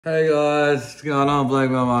Hey guys, what's going on? Blake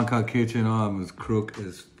from UNCUT Kitchen. I'm as crook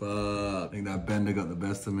as fuck. I think that bender got the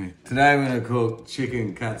best of me. Today we're gonna cook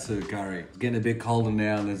chicken katsu curry. It's getting a bit colder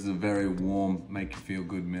now and this is a very warm, make you feel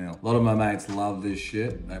good meal. A lot of my mates love this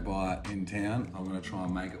shit. They buy it in town. I'm gonna try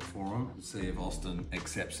and make it for them. See if Austin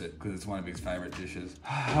accepts it because it's one of his favorite dishes.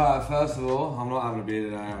 Alright, first of all, I'm not having a beer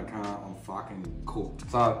today. I can't. I'm fucking cooked.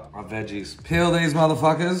 So, our veggies. Peel these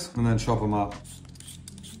motherfuckers and then chop them up.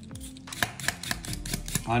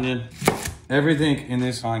 Onion. Everything in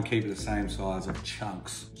this, try and keep it the same size of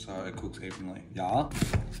chunks so it cooks evenly. Yeah.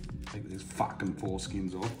 Take these fucking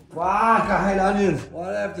foreskins off. Fuck, I hate onions. Why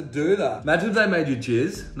do I have to do that? Imagine if they made you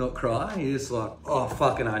jizz, not cry. You're just like, oh,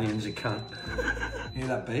 fucking onions, you cunt. Hear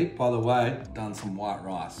that beep? By the way, done some white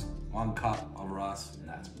rice. 1 cup of rice, and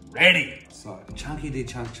that's ready. So, chunky did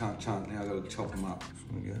chunk. Now I gotta chop them up.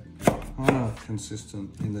 So we get kind of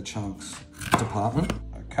consistent in the chunks department.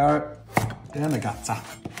 A carrot. Down the gutter,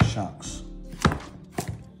 chunks.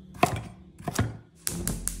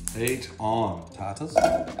 Heat on. Tartars.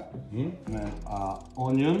 And then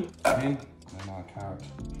onion. And then our carrot.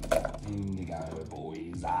 In you go,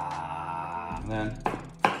 boys. And then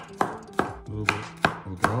a little bit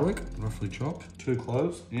of garlic, roughly chopped. 2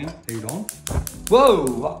 cloves in. Heat on. Whoa!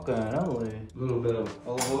 Fucking holy. A little bit of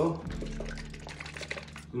olive oil.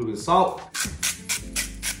 A little bit of salt.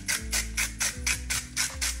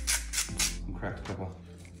 Cracked pepper.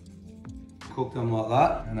 Cook them like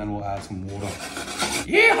that, and then we'll add some water.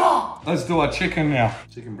 Yeehaw! Let's do our chicken now.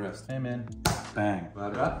 Chicken breast. Hey man. Bang.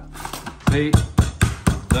 Right. Beat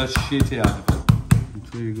the shit out of it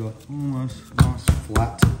until you got almost nice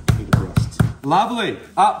flat to the breast. Lovely.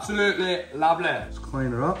 Absolutely lovely. Let's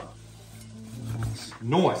clean it up.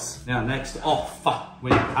 Nice. Now next, oh fuck,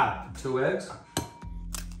 we add 2 eggs.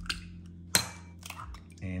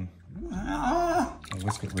 And I'll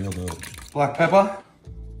whisk it real good. Black pepper,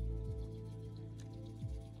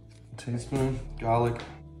 a teaspoon, garlic,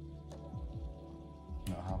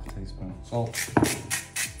 no, half a teaspoon, salt,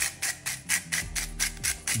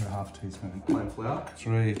 about half a teaspoon plain flour,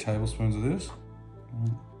 3 tablespoons of this,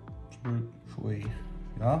 1, 2, 3,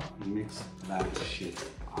 yeah, mix that shit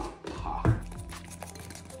up.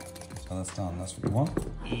 So that's done, that's what you want.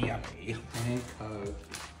 Yummy. Cup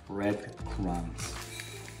Bread Crumbs.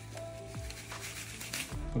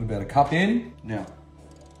 Put about a cup in. Now,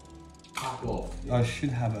 cup off. I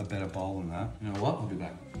should have a better bowl than that. You know what? I'll be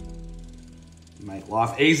back. Make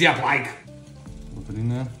life easier, Blake. Flip it in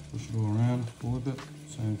there, push it all around, flip it.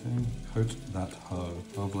 Same thing. Coat that hoe.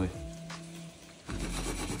 Lovely.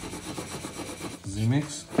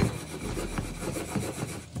 Z-mix.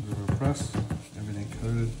 Press. Everything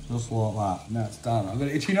coated. Just like that. Now it's done. I've got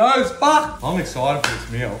an itchy nose. Fuck! I'm excited for this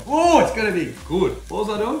meal. Oh, it's gonna be good. What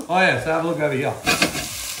was I doing? Oh yeah, so have a look over here.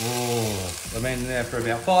 Oh, I've been there for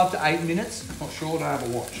about 5 to 8 minutes. Not sure to have a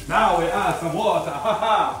watch. Now we add some water.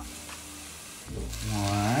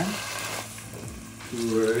 1,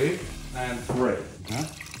 2, and 3. Okay.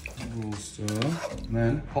 We'll stir. And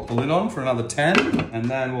then pop the lid on for another 10. And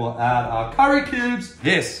then we'll add our curry cubes.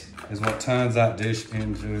 This is what turns that dish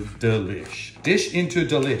into delish. Dish into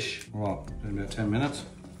delish. Right, in about 10 minutes.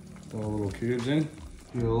 Put our little cubes in.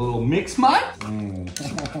 Do a little mix, mate. Oh,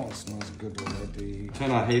 it smells good already.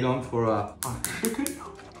 Turn our heat on for our chicken.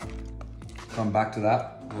 Come back to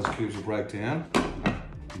that. Those cubes will break down.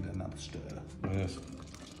 And another stir. Yes.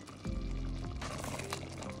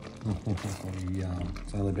 Yum.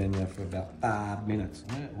 It's only been there for about 5 minutes.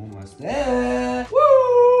 Yeah, almost there.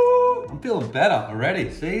 Woo! I'm feeling better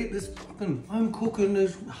already. See, this fucking home cooking,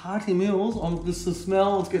 there's hearty meals. This the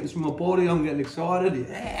smell, it's getting through my body. I'm getting excited.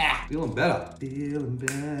 Yeah, feeling better. Feeling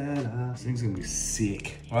better. This thing's gonna be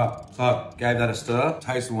sick. All right, so gave that a stir.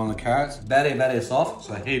 Tasted one of the carrots. Very soft.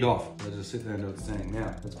 So heat off. Let's just sit there and do its thing.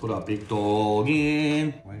 Now, let's put our big dog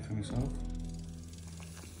in. Wait for myself.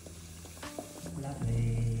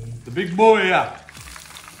 Lovely. The big boy here.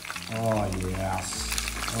 Oh yes.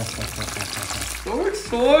 So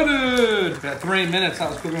excited! About 3 minutes that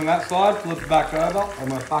was cooking on that side, flip it back over, and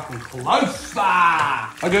we're fucking closer!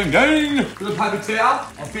 Gang! With a paper towel,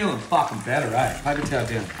 I'm feeling fucking better, eh? Paper towel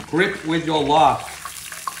down. Grip with your life.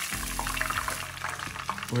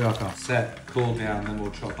 We are set, cool down, then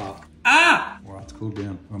we'll chop up. Ah! Alright, it's cooled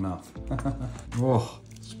down enough. Oh,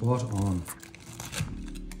 spot on.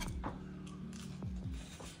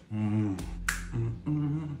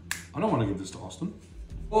 I don't want to give this to Austin.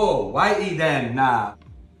 Oh, waity then, nah.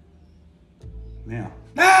 Now.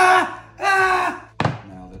 Ah! Ah!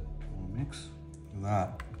 Nailed it. Mix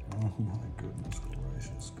that. Oh my goodness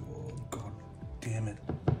gracious, God damn it.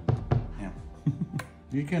 Now,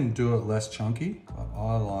 you can do it less chunky, but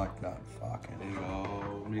I like that fucking big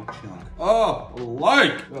old big chunk. Oh,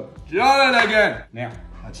 Luke! I've done it again! Now,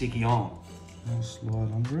 a chicky on. I'll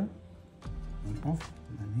slide under it. And off.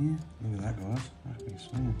 And here. Look at that, guys. That's big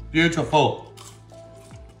swing. Beautiful.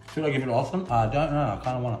 Should I give it to Austin? I don't know. I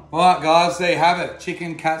kind of want it. All right, guys. There you have it.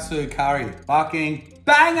 Chicken katsu curry. Fucking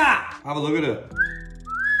banger! Have a look at it.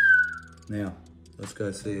 Now, let's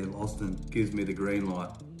go see if Austin gives me the green light.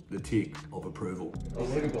 The tick of approval.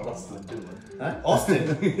 Austin?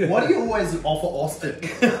 Why do you always offer Austin?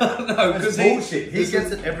 No, because bullshit. He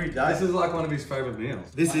gets it every day. This is like one of his favourite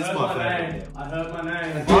meals. This is my favourite. I heard my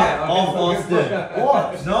name. Yeah, Austin.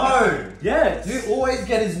 What? No. Yes. You always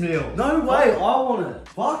get his meal. No way. I want it.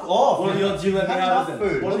 Fuck off. What are the odds you let me have it?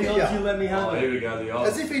 Food. What are the Look at odds you. you let me have Oh, it? here we go, the odds.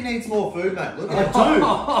 As if he needs more food, mate. Look I at do. him.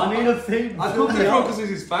 I need a feed. I cooked it wrong because he's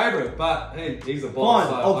his favourite, but he's a boss.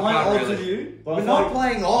 Fine. So I'll I play can't odds really... with you. But We're if not I-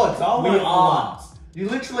 playing odds. We are. You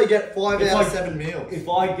literally get 5 If out I- of 7 meals. If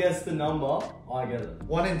I guess the number, I get it.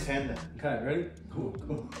 1 in 10 then. Okay, ready? Cool.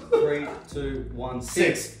 3, 2, 1,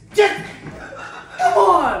 6. Come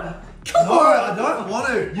on! No, I don't want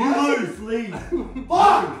to. You lose, leave.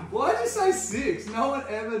 Fuck! Why'd you say 6? No one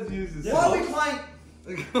ever uses Why are we playing?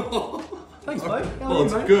 Thanks, mate. Well,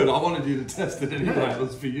 it's good. I wanted you to test it anyway. It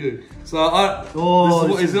was for you. So,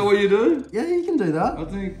 is that what you do? Yeah, you can do that. I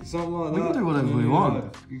think something like that. We can do whatever we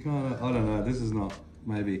want. You kind of, I don't know. This is not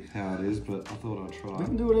maybe how it is, but I thought I'd try. We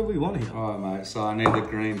can do whatever we want here. All right, mate. So I need the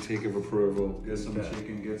green tick of approval. Get some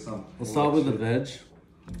chicken. Get some. We'll start with the veg.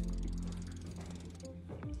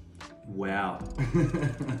 Wow.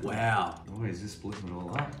 Wow. Oh, he's just splitting it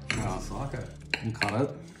all up. Oh, psycho. We'll cut it.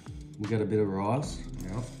 We'll get a bit of rice.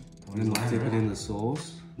 Yep. And then we'll dip it in the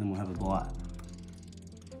sauce. Then we'll have a bite.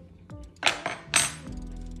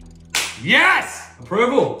 Yes!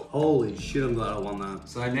 Approval! Holy shit, I'm glad I won that.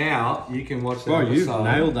 So now you can watch that Bro, episode. you've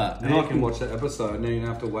nailed that. Now you can watch that episode and then you don't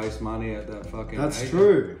have to waste money at that fucking That's agent.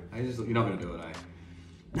 true. You're not going to do it, eh?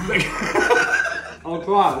 I'll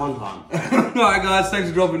try it one time. Alright guys, thanks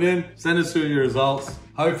for dropping in. Send us through your results.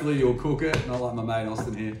 Hopefully you'll cook it, not like my mate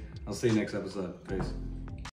Austin here. I'll see you next episode. Peace.